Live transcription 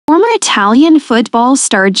Former Italian football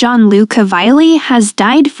star Gianluca Vialli has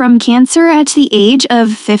died from cancer at the age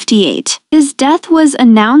of 58. His death was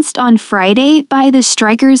announced on Friday by the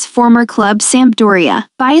striker's former club Sampdoria.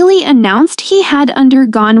 Vialli announced he had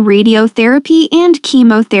undergone radiotherapy and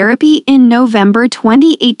chemotherapy in November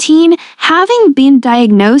 2018, having been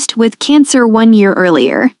diagnosed with cancer 1 year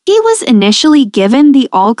earlier. He was initially given the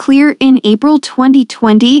all-clear in April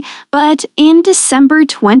 2020, but in December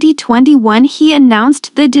 2021 he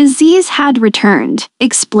announced the disease had returned.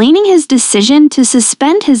 Explaining his decision to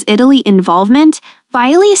suspend his Italy involvement,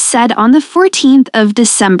 Vialli said on the 14th of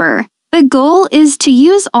December, "The goal is to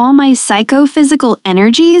use all my psychophysical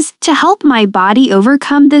energies to help my body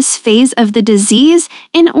overcome this phase of the disease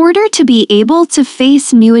in order to be able to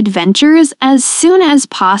face new adventures as soon as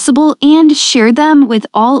possible and share them with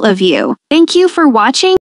all of you. Thank you for watching."